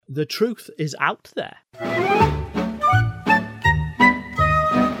The truth is out there.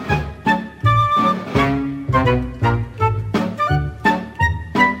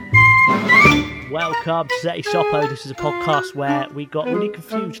 Welcome to Zeti Shoppo. This is a podcast where we got really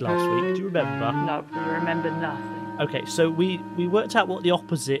confused last week. Do you remember? No, we remember nothing. Okay, so we worked out what the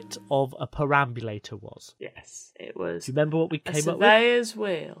opposite of a perambulator was. Yes, it was. Do you remember what we came up with? A surveyor's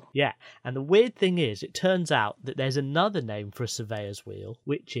wheel. Yeah, and the weird thing is, it turns out that there's another name for a surveyor's wheel,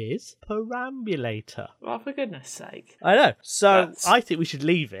 which is perambulator. Well, for goodness sake. I know. So I think we should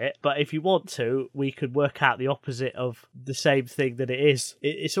leave it, but if you want to, we could work out the opposite of the same thing that it is.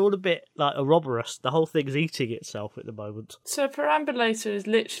 It's all a bit like a Ouroboros. The whole thing's eating itself at the moment. So a perambulator is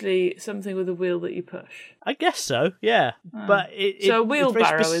literally something with a wheel that you push. I guess so, yeah. But so a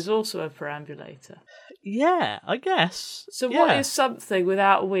wheelbarrow is also a perambulator. Yeah, I guess. So what is something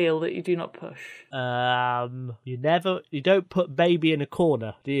without a wheel that you do not push? You don't put baby in a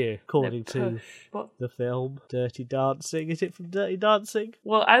corner, do you? According to the film Dirty Dancing. Is it from Dirty Dancing?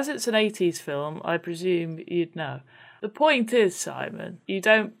 Well, as it's an 80s film, I presume you'd know. The point is, Simon, you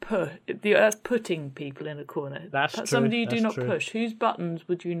don't push. That's putting people in a corner. That's true. Somebody you do not push. Whose buttons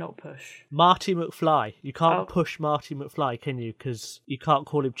would you not push? Marty McFly. You can't push Marty McFly, can you? Because you can't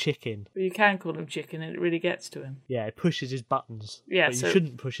call him chicken. Well, you can call him chicken, and it really gets to him. Yeah, it pushes his buttons. Yeah, but you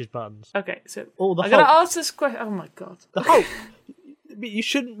shouldn't push his buttons. Okay, so I'm going to ask this question. Oh my god, the Hulk. You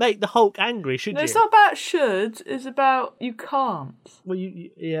shouldn't make the Hulk angry, should you? It's not about should, it's about you can't. Well,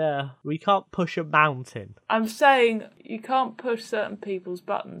 we can't push a mountain. I'm saying you can't push certain people's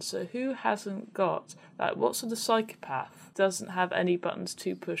buttons, so who hasn't got, what sort of psychopath doesn't have any buttons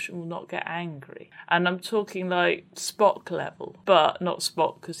to push and will not get angry? And I'm talking like Spock level, but not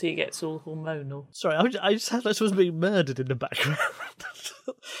Spock because he gets all hormonal. Sorry, I just had like someone being murdered in the background.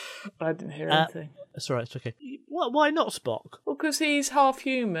 I didn't hear anything. It's alright, it's okay. Why not Spock? Well, because he's half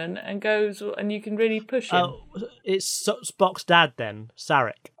human and goes, and you can really push him. It's Spock's dad then,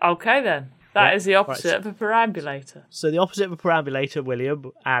 Sarek. Okay then. That is the opposite of a perambulator. So the opposite of a perambulator,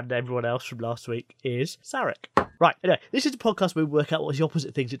 William, and everyone else from last week, is Sarek. Right, anyway, this is a podcast where we work out what the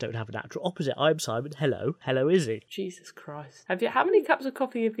opposite things that don't have a natural opposite. I'm Simon. Hello. Hello, Izzy. Jesus Christ. How many cups of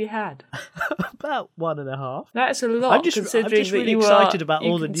coffee have you had? About 1.5. That's a lot, I'm just really excited about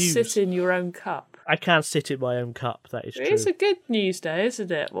all the news. You can sit in your own cup. I can sit in my own cup, that is true. It's a good news day,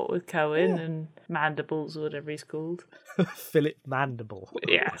 isn't it? What with Cohen and Mandibles or whatever he's called. Philip Mandible.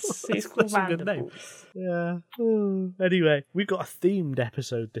 Yes, he's called Mandibles. Yeah. Anyway, we got a themed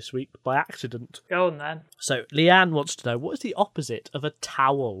episode this week by accident. Go on then. So, Leanne wants to know, what is the opposite of a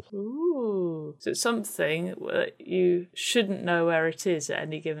towel? Ooh. So it's something that you shouldn't know where it is at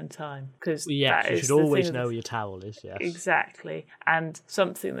any given time. Because you should always know where your towel is, yes. Exactly. And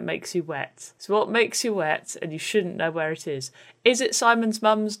something that makes you wet. So what makes you wet and you shouldn't know where it is? Is it Simon's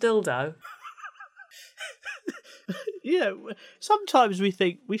mum's dildo? Sometimes we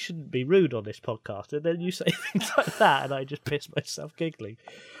think we shouldn't be rude on this podcast, and then you say things like that, and I just piss myself giggling.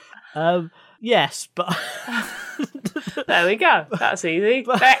 Yes, but... There we go. That's easy.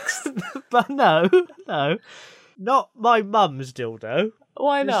 Next. But no. Not my mum's dildo.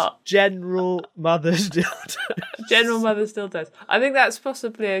 Why not? General mother's dildo. General mother's dildos. I think that's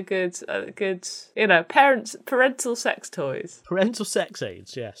possibly a good, parental sex toys. Parental sex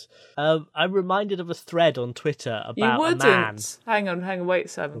aids, yes. I'm reminded of a thread on Twitter about a man. Hang on, wait,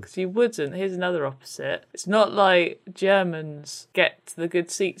 Simon, because you wouldn't. Here's another opposite. It's not like Germans get the good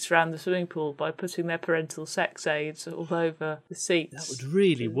seats around the swimming pool by putting their parental sex aids all over the seats. That would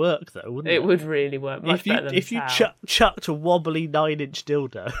really work, though, wouldn't it? It would really work. Much better than if you chucked a wobbly 9-inch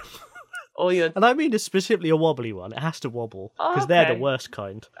dildo. And I mean specifically a wobbly one. It has to wobble because they're the worst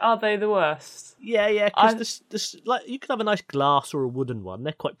kind. Are they the worst? Yeah. Because you can have a nice glass or a wooden one.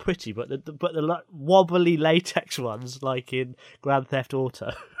 They're quite pretty, but the wobbly latex ones, like in Grand Theft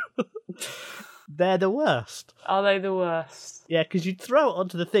Auto, they're the worst. Are they the worst? Yeah, because you'd throw it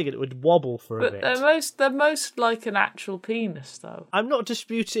onto the thing and it would wobble for a bit. They're most like an actual penis, though. I'm not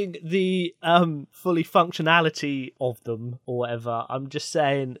disputing the fully functionality of them or whatever. I'm just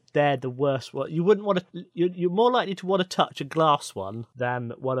saying they're the worst one. You wouldn't want to. You're more likely to want to touch a glass one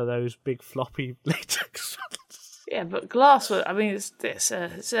than one of those big floppy latex ones. Yeah, but glass, I mean,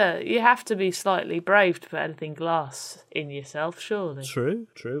 you have to be slightly brave to put anything glass in yourself, surely. True.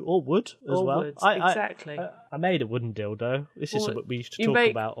 Or wood as well. Wood, exactly. I made a wooden dildo. This is something we used to talk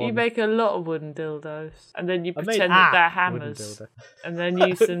about. You make a lot of wooden dildos, and then you pretend that they're hammers, and then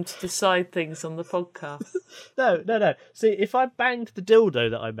use them to decide things on the podcast. No. See, if I banged the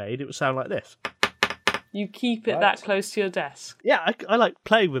dildo that I made, it would sound like this. You keep it Right. that close to your desk. Yeah, I like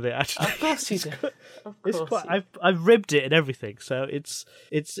playing with it actually. Of course you do. Of It's course. quite. I've ribbed it and everything, so it's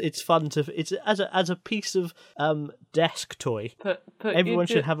fun to. It's as a piece of desk toy. Everyone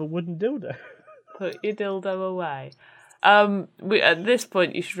should have a wooden dildo. Put your dildo away. At this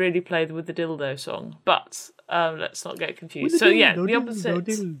point, you should really play with the dildo song, but let's not get confused. So yeah, the opposite.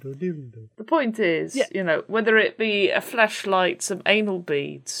 The point is, whether it be a fleshlight, some anal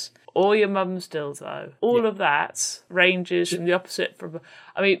beads, or your mum's dildo, all of that ranges from the opposite.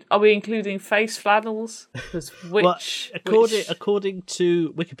 I mean, are we including face flannels? Because according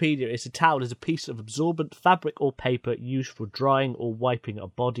to Wikipedia, it's a towel is a piece of absorbent fabric or paper used for drying or wiping a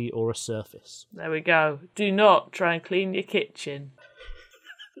body or a surface. There we go. Do not try and clean your kitchen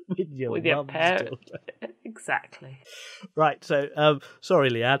with your mum's parent. dildo. Exactly. Right. So, sorry,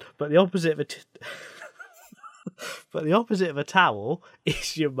 Leanne, but the opposite of a towel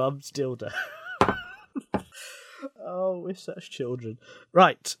is your mum's dildo. Oh, we're such children.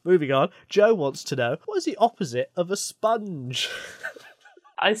 Right, moving on. Joe wants to know, what is the opposite of a sponge?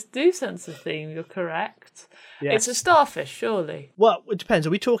 I do sense a theme, you're correct. Yes. It's a starfish, surely. Well, it depends.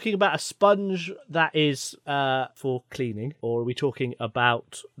 Are we talking about a sponge that is for cleaning, or are we talking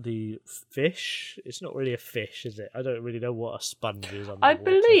about the fish? It's not really a fish, is it? I don't really know what a sponge is. I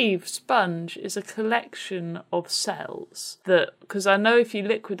believe sponge is a collection of cells that, because I know if you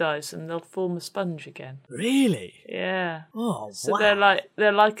liquidize them, they'll form a sponge again. Really? Yeah. Oh, so wow.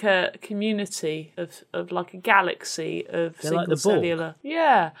 they're like a community of like a galaxy of They're like single the Borg. cellular.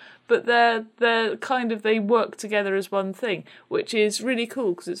 Yeah. But they're kind of, they work together as one thing, which is really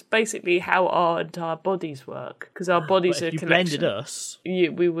cool because it's basically how our entire bodies work. Because our bodies But are if a you collection. blended us,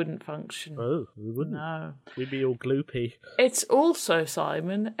 We wouldn't function. oh, we wouldn't. No. We'd be all gloopy. It's also,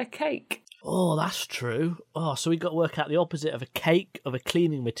 Simon, a cake. Oh, that's true. Oh, so we got to work out the opposite of a cake, of a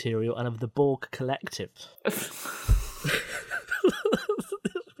cleaning material, and of the Borg collective.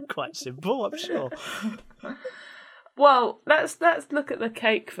 Quite simple, I'm sure. Well, let's look at the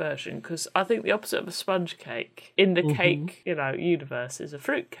cake version, because I think the opposite of a sponge cake in the cake, universe is a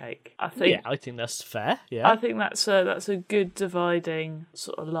fruit cake. I think that's fair. Yeah, I think that's a good dividing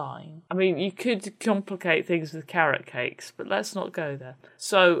sort of line. I mean, you could complicate things with carrot cakes, but let's not go there.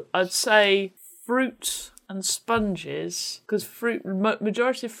 So I'd say fruit and sponges, because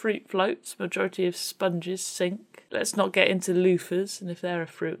majority of fruit floats, majority of sponges sink. Let's not get into loofahs and if they're a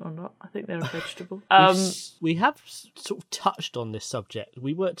fruit or not. I think they're a vegetable. We have sort of touched on this subject.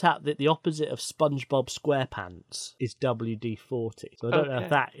 We worked out that the opposite of SpongeBob SquarePants is WD-40. So I don't know if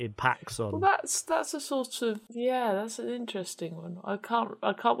that impacts on. Well, that's a sort of that's an interesting one. I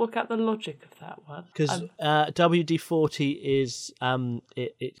can't work out the logic of that one. Because WD-40 is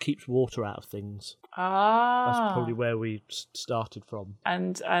it keeps water out of things. That's probably where we started from.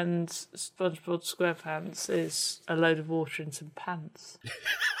 And SpongeBob SquarePants is a load of water in some pants.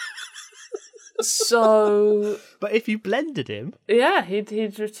 So, but if you blended him,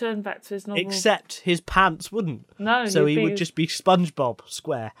 he'd return back to his normal. Except his pants wouldn't. No, so he would just be SpongeBob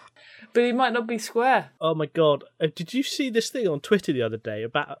Square. But he might not be square. Oh my god! Did you see this thing on Twitter the other day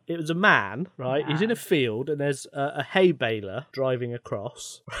about? It was a man, right? He's in a field and there's a hay baler driving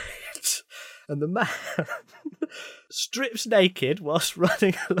across, right? And the man strips naked whilst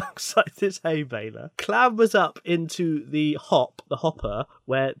running alongside this hay baler, clambers up into the hopper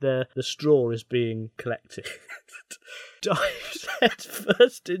where the straw is being collected, dives head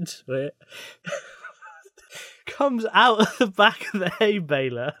first into it, comes out of the back of the hay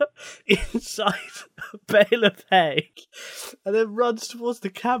baler inside a bale of hay, and then runs towards the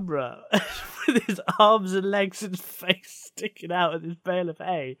camera with his arms and legs and face sticking out of this bale of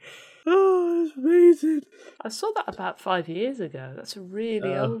hay. Oh, it's amazing. I saw that about 5 years ago. That's a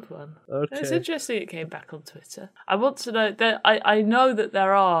really old one. Okay. It's interesting it came back on Twitter. I want to know that I know that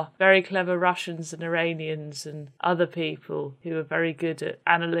there are very clever Russians and Iranians and other people who are very good at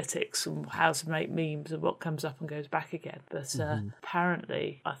analytics and how to make memes and what comes up and goes back again. But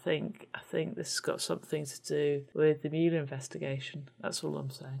apparently, I think this has got something to do with the Mueller investigation. That's all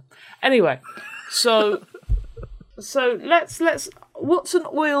I'm saying. Anyway, so let's. What's an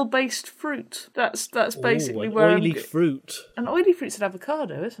oil-based fruit? That's basically an where oily fruit. An oily fruit's an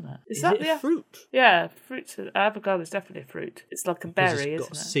avocado, isn't it? Is that a fruit? Yeah, avocado is definitely a fruit. It's like a berry, it's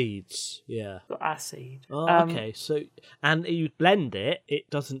isn't got it? Seeds. Yeah. It's got acid. Oh, okay. So, and you blend it,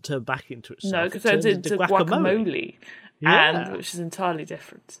 it doesn't turn back into itself. No, because it turns into guacamole. Yeah. and which is entirely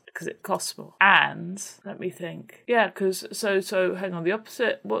different because it costs more. And let me think. Yeah, because so hang on. The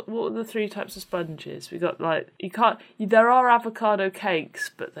opposite. What are the three types of sponges? We got there are avocado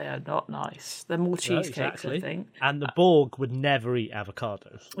cakes, but they are not nice. They're more cheesecakes, I think. And the Borg would never eat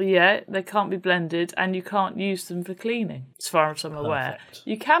avocados. Yeah, they can't be blended, and you can't use them for cleaning, as far as I'm aware.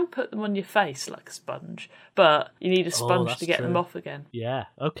 You can put them on your face like a sponge, but you need a sponge to get them off again. Yeah.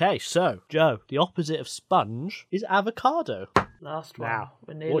 Okay, so, Joe, the opposite of sponge is avocado. Last one. Wow.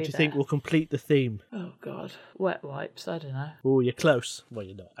 We're nearly What do you think will complete the theme? Oh, God. Wet wipes, I don't know. Oh, you're close. Well,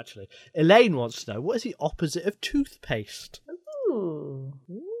 you're not, actually. Elaine wants to know, what is the opposite of toothpaste? Ooh.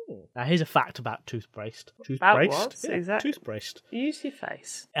 Now, here's a fact about toothpaste. About what? Yeah, exactly. Toothpaste. Use your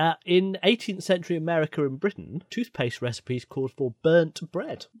face. In 18th century America and Britain, toothpaste recipes called for burnt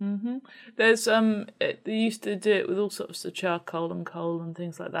bread. Mm-hmm. There's they used to do it with all sorts of charcoal and coal and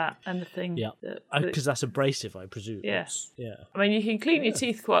things like that. And the thing, Yeah, because that's abrasive, I presume. Yes. Yeah. I mean, you can clean your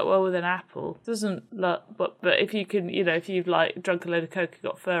teeth quite well with an apple. But if you can, if you've like drunk a load of Coke,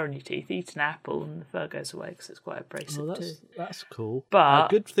 got fur on your teeth, eat an apple and the fur goes away because it's quite abrasive too. That's cool. But a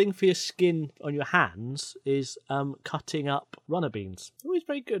good thing for your skin on your hands is cutting up runner beans. Always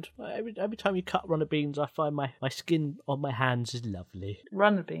very good. Every time you cut runner beans, I find my skin on my hands is lovely.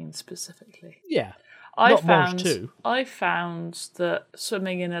 Runner beans specifically. Yeah. I found that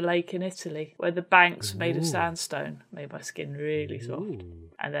swimming in a lake in Italy, where the banks were made of sandstone, made my skin really soft.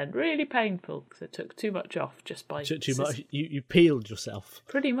 And then really painful because it took too much off just by... Too much? You peeled yourself?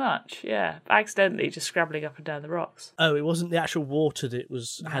 Pretty much, yeah. Accidentally just scrabbling up and down the rocks. Oh, it wasn't the actual water that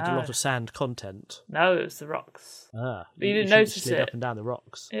had a lot of sand content? No, it was the rocks. Ah. But you didn't notice slid it. up and down the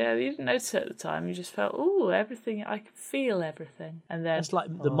rocks. Yeah, you didn't notice it at the time. You just felt, everything. I could feel everything. And then... It's like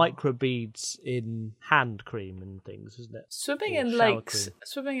the microbeads in hand cream and things, isn't it? Swimming in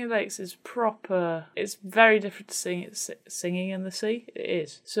lakes is proper. It's very different to singing in the sea. It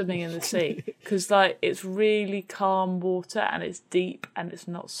is swimming in the sea because it's really calm water and it's deep and it's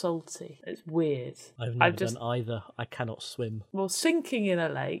not salty. It's weird. I've never done either. I cannot swim. Well, sinking in a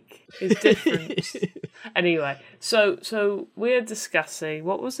lake is different. Anyway, so we're discussing,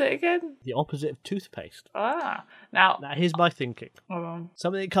 what was it again? The opposite of toothpaste. Now here's my thinking. Hold on.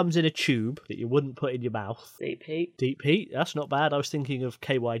 Something that comes in a tube that you wouldn't put in your mouth. Deep heat. Deep heat? That's not bad. I was thinking of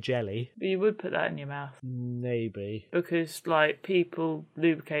KY jelly. But you would put that in your mouth. Maybe. Because, people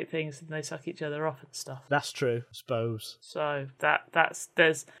lubricate things and they suck each other off and stuff. That's true, I suppose. So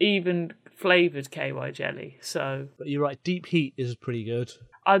there's even flavoured KY jelly, so... But you're right, deep heat is pretty good.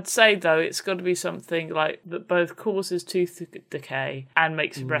 I'd say, though, it's got to be something that both causes tooth decay and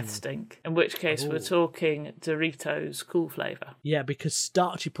makes your breath stink, in which case we're talking Doritos cool flavour. Yeah, because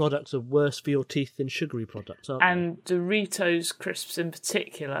starchy products are worse for your teeth than sugary products, aren't and they? Doritos crisps in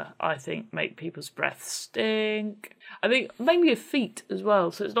particular, I think, make people's breath stink. I think maybe your feet as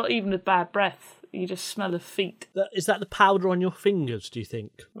well, so it's not even a bad breath. You just smell of feet. Is that the powder on your fingers, do you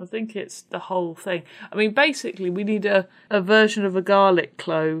think? I think it's the whole thing. I mean, basically, we need a version of a garlic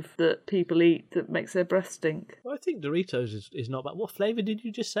clove that people eat that makes their breath stink. Well, I think Doritos is not bad. What flavour did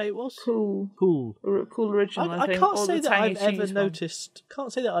you just say it was? Cool. Cool. Cool original, I think. Can't say that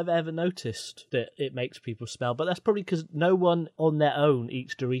I've ever noticed that it makes people smell, but that's probably because no one on their own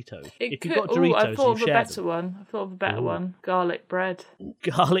eats Doritos. If you've got Doritos, I thought of a better them. one. I thought of a better one. Garlic bread.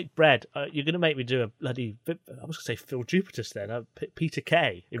 Garlic bread. You're going to make me do a bloody... I was going to say Phil Jupitus then. Peter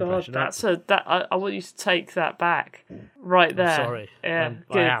Kay impression. God, I want you to take that back. Right there. I'm sorry. Yeah,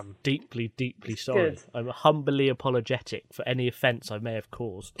 I am deeply, deeply sorry. Good. I'm humbly apologetic for any offence I may have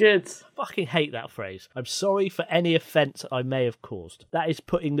caused. Good. I fucking hate that phrase. I'm sorry for any offence I may have caused. That is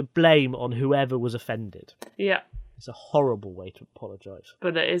putting the blame on whoever was offended. Yeah. It's a horrible way to apologise.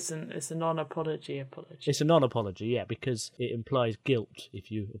 But it isn't. It's a non-apology apology. It's a non-apology, yeah, because it implies guilt if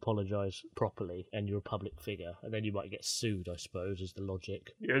you apologise properly and you're a public figure. And then you might get sued, I suppose, is the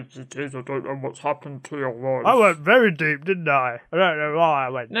logic. Yes, it is. I don't know what's happened to your voice. I went very deep, didn't I? I don't know why I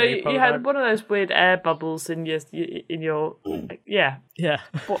went deep. No, you had one of those weird air bubbles in your yeah. Yeah.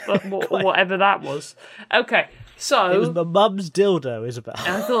 Whatever that was. Okay, so... It was my mum's dildo, Isabel.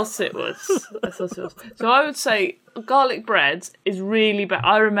 I thought it was. So I would say garlic bread is really bad.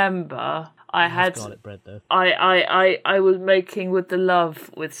 I remember I had garlic bread though. I was making with the love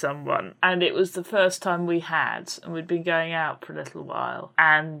with someone, and it was the first time we had, and we'd been going out for a little while,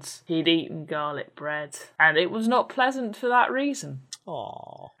 and he'd eaten garlic bread, and it was not pleasant for that reason.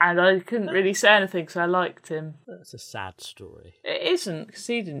 Aww. And I couldn't really say anything because I liked him. That's a sad story. It isn't, because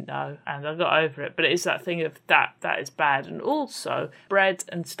he didn't know, and I got over it. But it is that thing of that is bad. And also, bread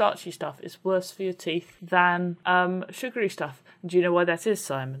and starchy stuff is worse for your teeth than sugary stuff. Do you know why that is,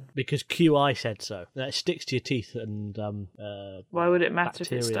 Simon? Because QI said so. That it sticks to your teeth and Why would it matter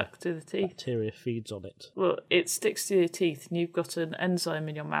bacteria, if it stuck to the teeth? Bacteria feeds on it. Well, it sticks to your teeth and you've got an enzyme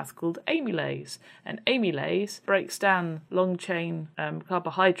in your mouth called amylase. And amylase breaks down long-chain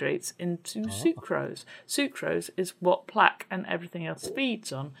carbohydrates into sucrose. Sucrose is what plaque and everything else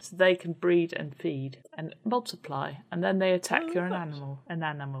feeds on, so they can breed and feed and multiply. And then they attack you're an animal. An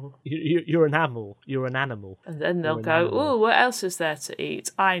animal. You're an animal. You're an animal. And then they'll go, oh, what else is there to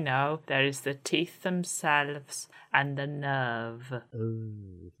eat? I know. There is the teeth themselves and the nerve.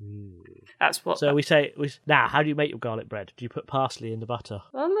 That's what... So we say... Now, how do you make your garlic bread? Do you put parsley in the butter?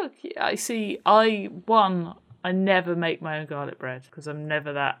 Oh, look, I see. I never make my own garlic bread because I'm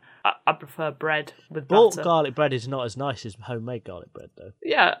never that... I prefer bread with butter. Bought garlic bread is not as nice as homemade garlic bread, though.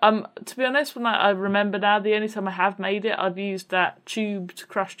 Yeah, to be honest, when I remember now, the only time I have made it, I've used that tubed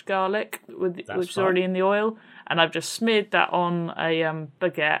crushed garlic, which is already in the oil, and I've just smeared that on a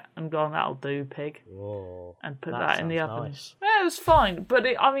baguette and gone, that'll do, pig. Whoa, and put that in the oven. Nice. Yeah, it was fine, but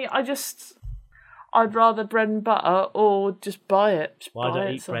I'd rather bread and butter or just buy it. Well, I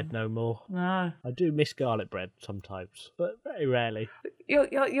don't eat bread no more. No. I do miss garlic bread sometimes, but very rarely.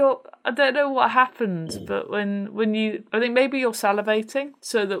 I don't know what happened, but when you... I think maybe you're salivating,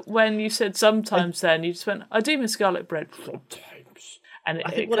 so that when you said sometimes then, you just went, I do miss garlic bread sometimes. And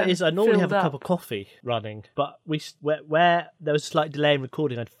I think what it is, I normally have a cup of coffee running, but where there was a slight delay in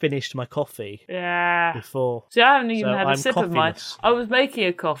recording, I'd finished my coffee before. See, I haven't even had a sip of mine. coffeeless. I was making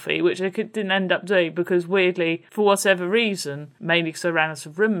a coffee, which I didn't end up doing because, weirdly, for whatever reason, mainly because I ran out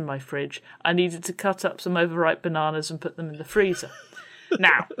of room in my fridge, I needed to cut up some overripe bananas and put them in the freezer.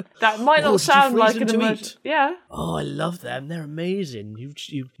 Now, that might not sound like an emergency. Yeah. Oh, I love them. They're amazing.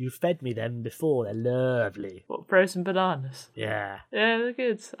 You've fed me them before. They're lovely. What, frozen bananas? Yeah. Yeah, they're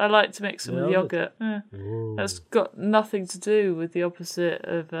good. I like to mix them with yogurt. Yeah. That's got nothing to do with the opposite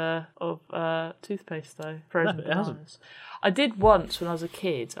of toothpaste, though. Frozen No, it bananas. hasn't. I did once when I was a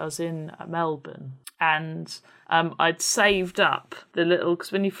kid. I was in Melbourne and I'd saved up the little...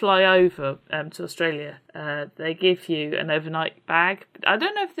 Because when you fly over to Australia, they give you an overnight bag. I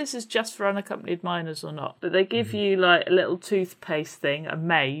don't know if this is just for unaccompanied minors or not, but they give you like a little toothpaste thing, a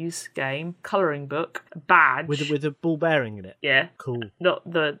maze game, colouring book, a badge. With a ball bearing in it? Yeah. Cool. Not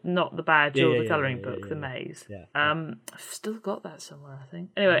the badge or the colouring book, the yeah. maze. Yeah. I've still got that somewhere, I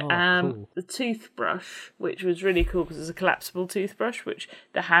think. Anyway, cool. The toothbrush, which was really cool because it's a collapsible toothbrush, which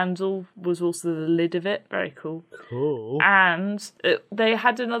the handle was also the lid of it. Very cool. Cool. And they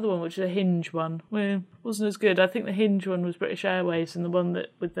had another one, which is a hinge one. Well, wasn't as good. I think the hinge one was British Airways and the one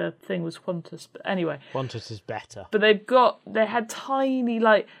that with the thing was Qantas. But anyway. Qantas is better. But they had tiny,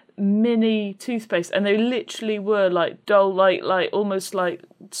 like, mini toothpaste and they literally were like dull, like almost like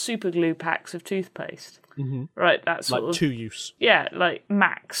super glue packs of toothpaste. Mm-hmm. Right, that sort like of... 2 use. Yeah, like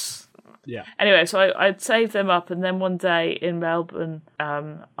max. Yeah. Anyway, so I'd saved them up, and then one day in Melbourne,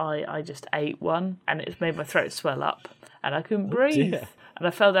 I just ate one, and it made my throat swell up, and I couldn't breathe. Dear. And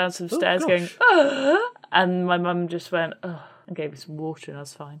I fell down some stairs going, and my mum just went, and gave me some water, and I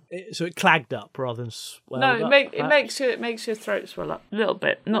was fine. So it clagged up rather than swelled No, up? it makes your throat swell up a little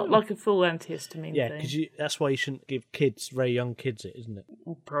bit, not like a full antihistamine Yeah, thing. because that's why you shouldn't give very young kids it, isn't it?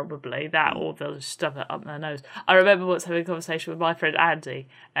 Probably that, or they'll just stuff it up their nose. I remember once having a conversation with my friend Andy,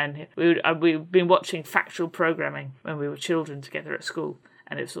 and we'd been watching factual programming when we were children together at school.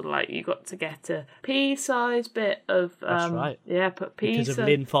 And it's sort of like you got to get a pea-sized bit of... That's right. Yeah, put pea... Because of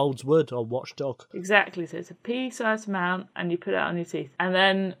Lynn Folds Wood or Watchdog. Exactly. So it's a pea-sized amount and you put it on your teeth. And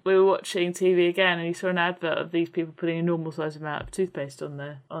then we were watching TV again and you saw an advert of these people putting a normal-sized amount of toothpaste on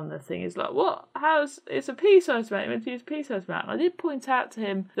the thing. It's like, what? It's a pea-sized amount. You meant to use a pea-sized amount. And I did point out to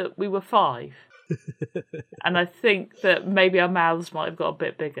him that we were 5. And I think that maybe our mouths might have got a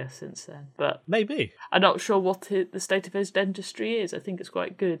bit bigger since then. But maybe. I'm not sure what the state of his dentistry is. I think it's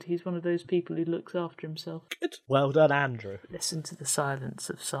quite good. He's one of those people who looks after himself. Good. Well done, Andrew. Listen to the silence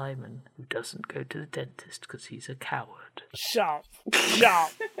of Simon, who doesn't go to the dentist because he's a coward. Shut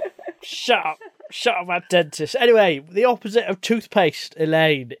up. Shut up, that dentist. Anyway, the opposite of toothpaste,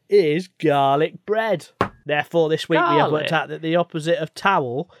 Elaine, is garlic bread. Therefore, this week we have worked out that the opposite of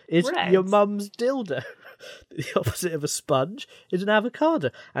towel is your mum's dildo. The opposite of a sponge is an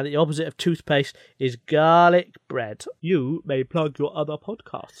avocado. And the opposite of toothpaste is garlic bread. You may plug your other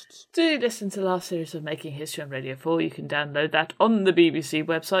podcasts. Do listen to the last series of Making History on Radio 4. You can download that on the BBC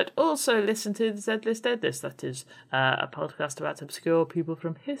website. Also listen to the Z-List Dead List. That is a podcast about obscure people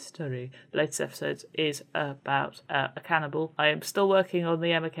from history. The latest episode is about a cannibal. I am still working on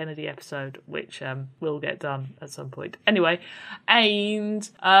the Emma Kennedy episode, which will get done at some point. Anyway, and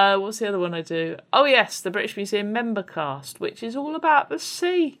what's the other one I do? Oh yes, the the British Museum member cast, which is all about the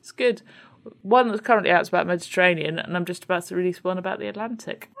sea. It's good. One that's currently out is about Mediterranean, and I'm just about to release one about the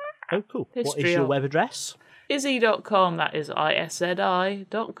Atlantic. Oh, cool. What History is your of- web address? Izzy.com, that is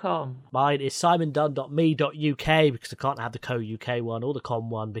ISZI.com. Mine is simondunn.me.uk because I can't have the co-UK one or the com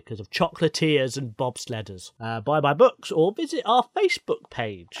one because of chocolatiers and bobsledders. Buy my books or visit our Facebook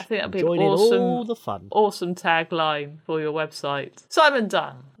page. I think that'd be Join an awesome, in all the fun. awesome tagline for your website. Simon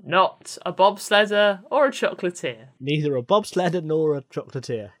Dunn, not a bobsledder or a chocolatier. Neither a bobsledder nor a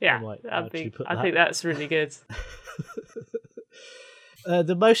chocolatier. Yeah, I might I actually put think that. that's really good.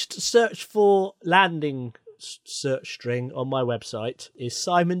 The most searched for landing search string on my website is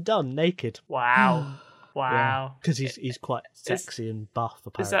Simon Dunn naked. Wow. Wow. Because he's quite sexy and buff,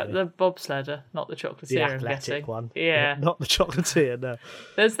 apparently. Is that the bobsledder, not the chocolatier? the I'm athletic guessing? one? Yeah. Not the chocolatier, no.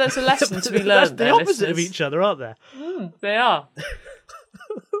 There's a lesson to be That's learned the there. opposite of listeners. each other, aren't they? They are.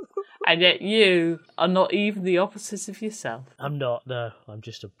 And yet you are not even the opposite of yourself. I'm not, no. I'm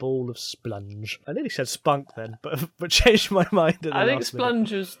just a ball of splunge. I nearly said spunk then, but changed my mind at the I think last minute.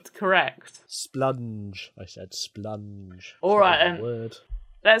 splunge was correct. Splunge. I said splunge. All right, It's not a then. word.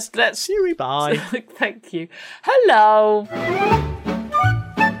 Let's Siri, bye. Thank you. Hello.